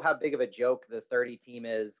example of how big of a joke the 30 team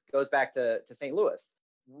is goes back to St. Louis.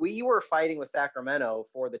 We were fighting with Sacramento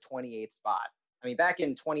for the 28th spot. I mean, back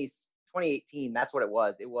in 2018, that's what it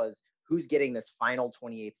was. It was who's getting this final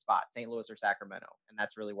 28th spot, St. Louis or Sacramento. And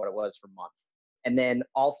that's really what it was for months. And then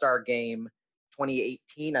All-Star Game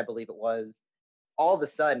 2018, I believe it was, all of a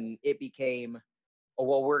sudden it became, oh,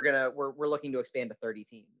 well, we're looking to expand to 30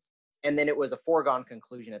 teams. And then it was a foregone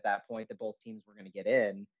conclusion at that point that both teams were going to get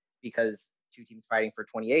in because 2 teams fighting for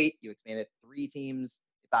 28, you expand it 3 teams,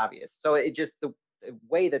 it's obvious. So it just, the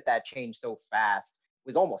way that changed so fast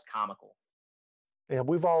was almost comical. And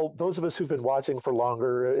those of us who've been watching for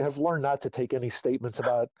longer have learned not to take any statements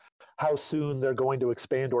about how soon they're going to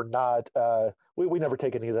expand or not. We never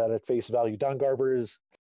take any of that at face value. Don Garber is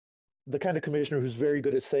the kind of commissioner who's very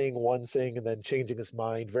good at saying one thing and then changing his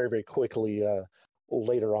mind very, very quickly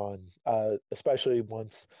later on, especially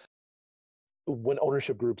when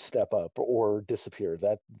ownership groups step up or disappear.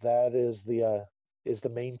 That is the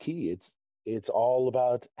main key. It's all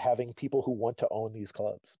about having people who want to own these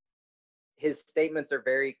clubs. His statements are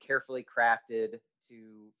very carefully crafted to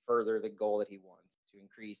further the goal that he wants, to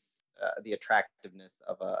increase the attractiveness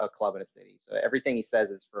of a club in a city. So everything he says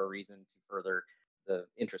is for a reason to further the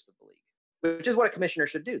interest of the league, which is what a commissioner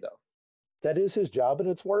should do, though. That is his job, and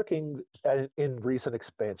it's working in recent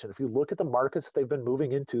expansion. If you look at the markets they've been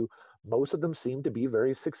moving into, most of them seem to be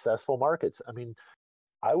very successful markets. I mean,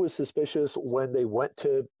 I was suspicious when they went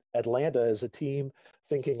to Atlanta as a team,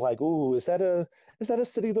 thinking like, "Ooh, is that a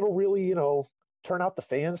city that'll really, turn out the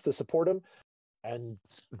fans to support them?" And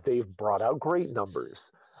they've brought out great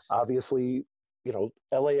numbers. Obviously,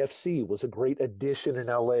 LAFC was a great addition in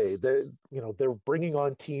LA. They're bringing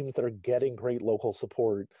on teams that are getting great local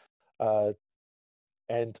support,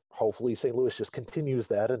 and hopefully St. Louis just continues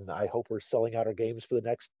that. And I hope we're selling out our games for the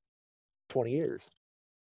next 20 years.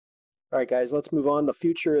 All right, guys, let's move on. The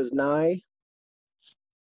future is nigh.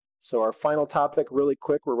 So our final topic, really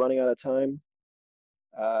quick, we're running out of time.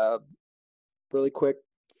 Really quick,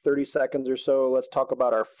 30 seconds or so. Let's talk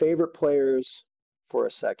about our favorite players for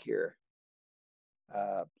a sec here.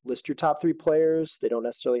 List your top 3 players. They don't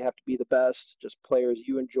necessarily have to be the best, just players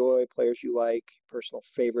you enjoy, players you like, personal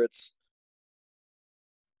favorites.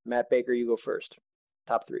 Matt Baker, you go first.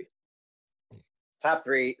 Top 3. Top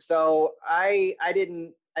 3. So I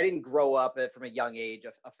didn't didn't grow up from a young age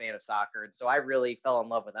a fan of soccer, and so I really fell in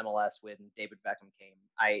love with MLS when David Beckham came.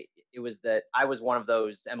 It was that I was one of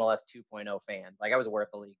those MLS 2.0 fans. Like I was aware of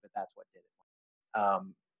the league, but that's what did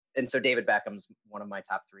it. And so David Beckham's one of my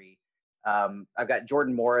top three. I've got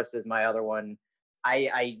Jordan Morris as my other one.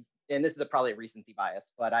 And this is probably a recency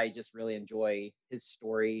bias, but I just really enjoy his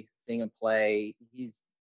story, seeing him play. He's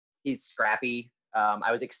scrappy.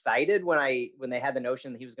 I was excited when they had the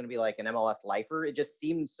notion that he was going to be like an MLS lifer. It just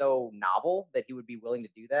seemed so novel that he would be willing to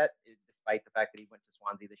do that, despite the fact that he went to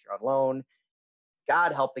Swansea this year on loan.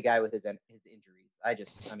 God help the guy with his injuries.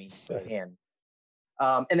 Man.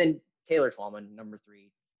 And then Taylor Twellman, number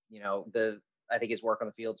 3. I think his work on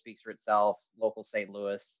the field speaks for itself. Local St.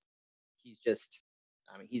 Louis.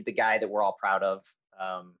 He's the guy that we're all proud of,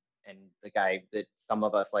 and the guy that some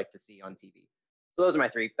of us like to see on TV. So those are my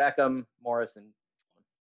 3: Beckham, Morris, and Twellman.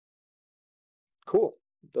 Cool.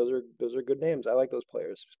 Those are good names. I like those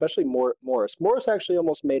players, especially Morris. Morris actually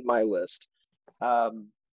almost made my list, but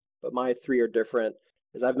my 3 are different.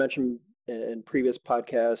 As I've mentioned in previous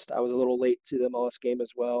podcasts, I was a little late to the MLS game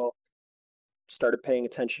as well. Started paying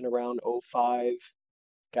attention around 05,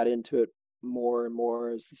 got into it more and more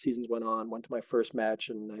as the seasons went on. Went to my first match,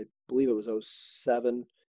 and I believe it was 07.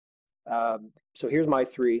 So here's my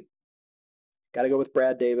 3. Got to go with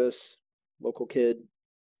Brad Davis, local kid.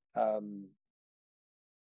 3rd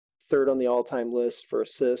on the all-time list for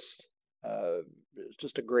assists.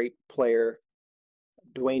 Just a great player.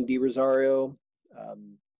 Dwayne DiRosario,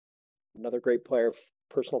 another great player,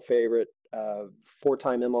 personal favorite.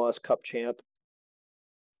 4-time MLS Cup champ.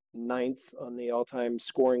 9th on the all-time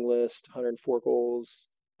scoring list, 104 goals,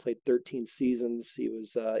 played 13 seasons. He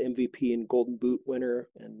was MVP and Golden Boot winner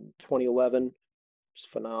in 2011. Just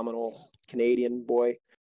phenomenal Canadian boy.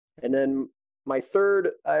 And then my 3rd,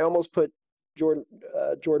 I almost put Jordan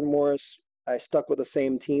Morris. I stuck with the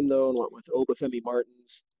same team, though, and went with Obafemi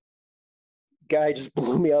Martins. Guy just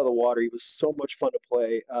blew me out of the water. He was so much fun to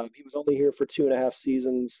play. He was only here for 2.5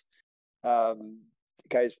 seasons.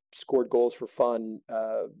 Guys scored goals for fun,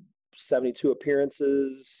 72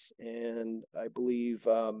 appearances, and I believe,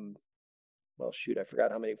 I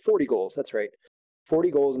forgot how many, 40 goals. That's right.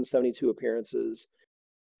 40 goals and 72 appearances.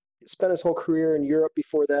 He spent his whole career in Europe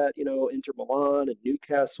before that, Inter Milan and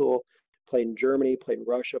Newcastle, played in Germany, played in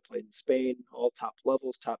Russia, played in Spain, all top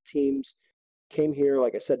levels, top teams. Came here,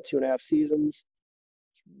 like I said, 2.5 seasons.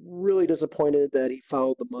 Really disappointed that he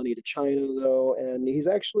followed the money to China, though, and he's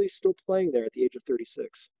actually still playing there at the age of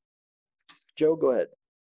 36. Joe, go ahead.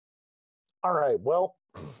 All right. Well,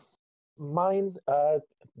 mine,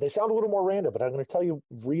 they sound a little more random, but I'm going to tell you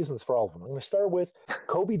reasons for all of them. I'm going to start with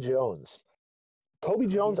Cobi Jones. Cobi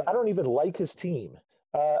Jones, I don't even like his team.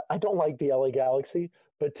 I don't like the LA Galaxy,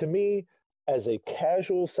 but to me, as a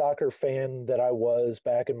casual soccer fan that I was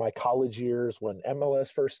back in my college years when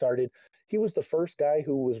MLS first started, he was the first guy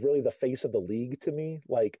who was really the face of the league to me,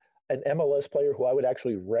 like an MLS player who I would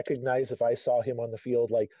actually recognize if I saw him on the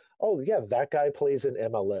field, like, oh, yeah, that guy plays in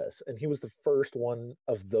MLS. And he was the first one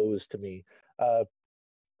of those to me.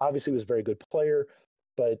 Obviously, he was a very good player,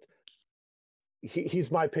 but he's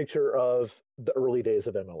my picture of the early days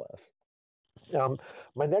of MLS.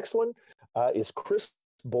 My next one is Chris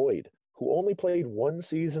Boyd, who only played 1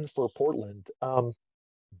 season for Portland.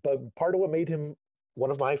 But part of what made him one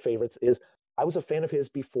of my favorites is I was a fan of his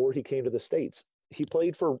before he came to the States. He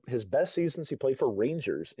played for his best seasons. He played for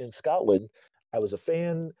Rangers in Scotland. I was a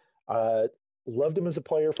fan, loved him as a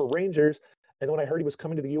player for Rangers. And when I heard he was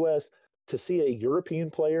coming to the U.S., to see a European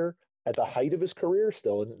player at the height of his career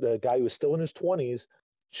still, and a guy who was still in his 20s,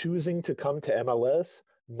 choosing to come to MLS,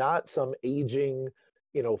 not some aging,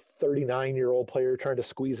 39-year-old player trying to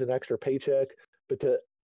squeeze an extra paycheck, but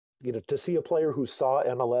to see a player who saw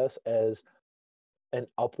MLS as an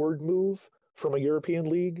upward move from a European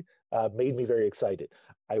league made me very excited.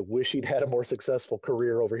 I wish he'd had a more successful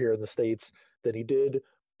career over here in the States than he did,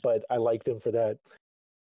 but I liked him for that.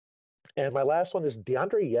 And my last one is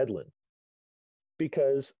DeAndre Yedlin,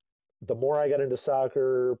 because the more I got into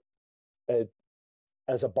soccer,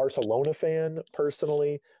 as a Barcelona fan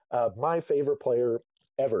personally, my favorite player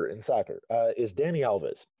ever in soccer is Dani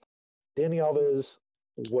Alves. Dani Alves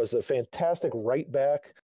was a fantastic right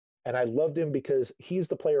back, and I loved him because he's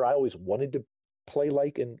the player I always wanted to play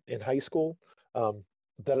like in high school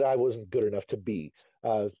that I wasn't good enough to be.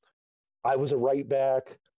 I was a right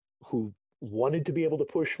back who wanted to be able to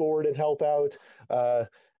push forward and help out.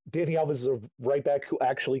 Dani Alves is a right back who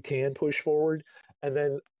actually can push forward. And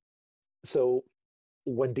then, so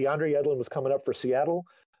when DeAndre Yedlin was coming up for Seattle,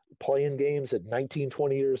 playing games at 19,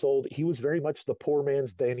 20 years old. He was very much the poor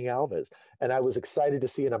man's Dani Alves. And I was excited to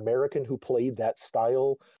see an American who played that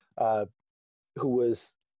style, who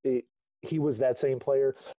was, he was that same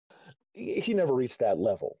player. He never reached that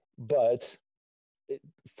level. But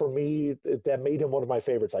for me, that made him one of my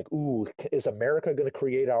favorites. Like, ooh, is America going to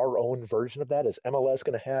create our own version of that? Is MLS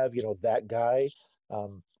going to have, that guy?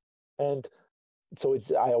 And so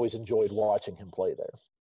I always enjoyed watching him play there.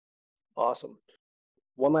 Awesome.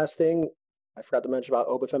 One last thing I forgot to mention about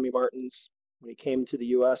Obafemi Martins. When he came to the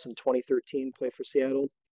U.S. in 2013, played for Seattle,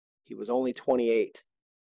 he was only 28.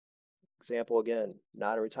 Example again,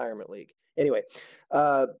 not a retirement league. Anyway,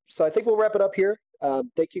 so I think we'll wrap it up here.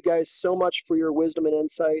 Thank you guys so much for your wisdom and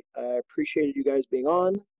insight. I appreciated you guys being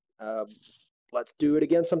on. Let's do it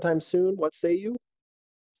again sometime soon. What say you?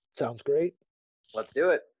 Sounds great. Let's do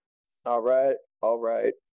it. All right.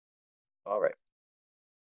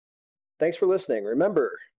 Thanks for listening.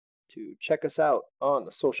 Remember to check us out on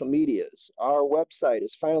the social medias. Our website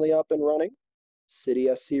is finally up and running,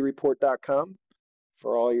 cityscreport.com,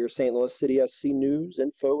 for all your St. Louis City SC news,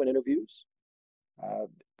 info, and interviews.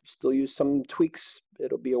 Still use some tweaks.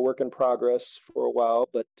 It'll be a work in progress for a while,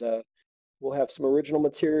 but we'll have some original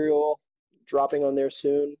material dropping on there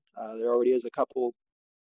soon. There already is a couple,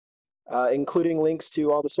 including links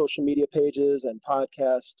to all the social media pages and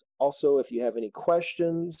podcasts. Also, if you have any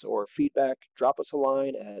questions or feedback, drop us a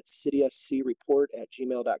line at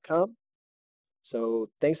cityscreport@gmail.com. So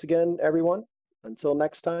thanks again, everyone. Until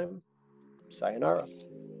next time, sayonara.